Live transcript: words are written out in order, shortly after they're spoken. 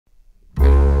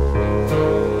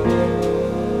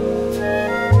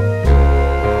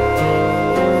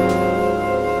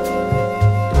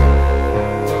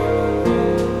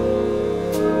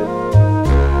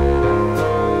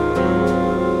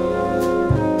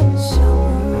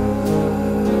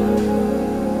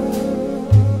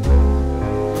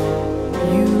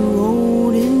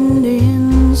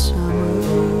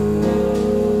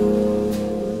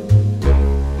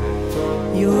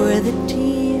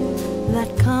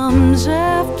comes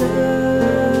after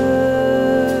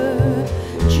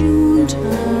June time's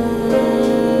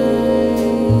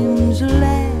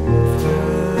laughter.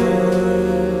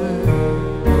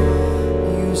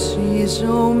 You see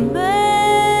so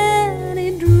many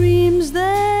dreams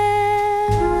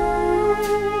that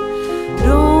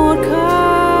don't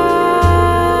come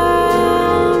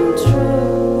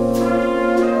true.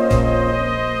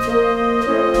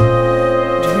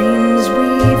 Dreams we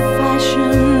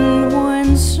fashioned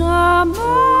one summer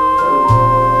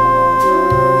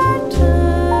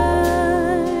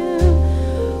time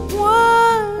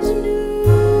was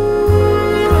new.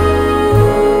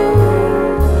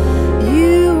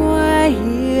 You are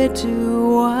here to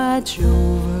watch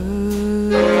over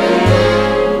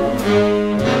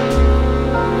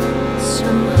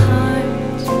some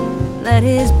heart that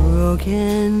is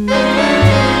broken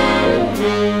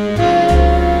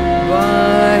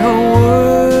by a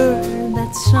word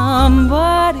that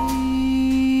somebody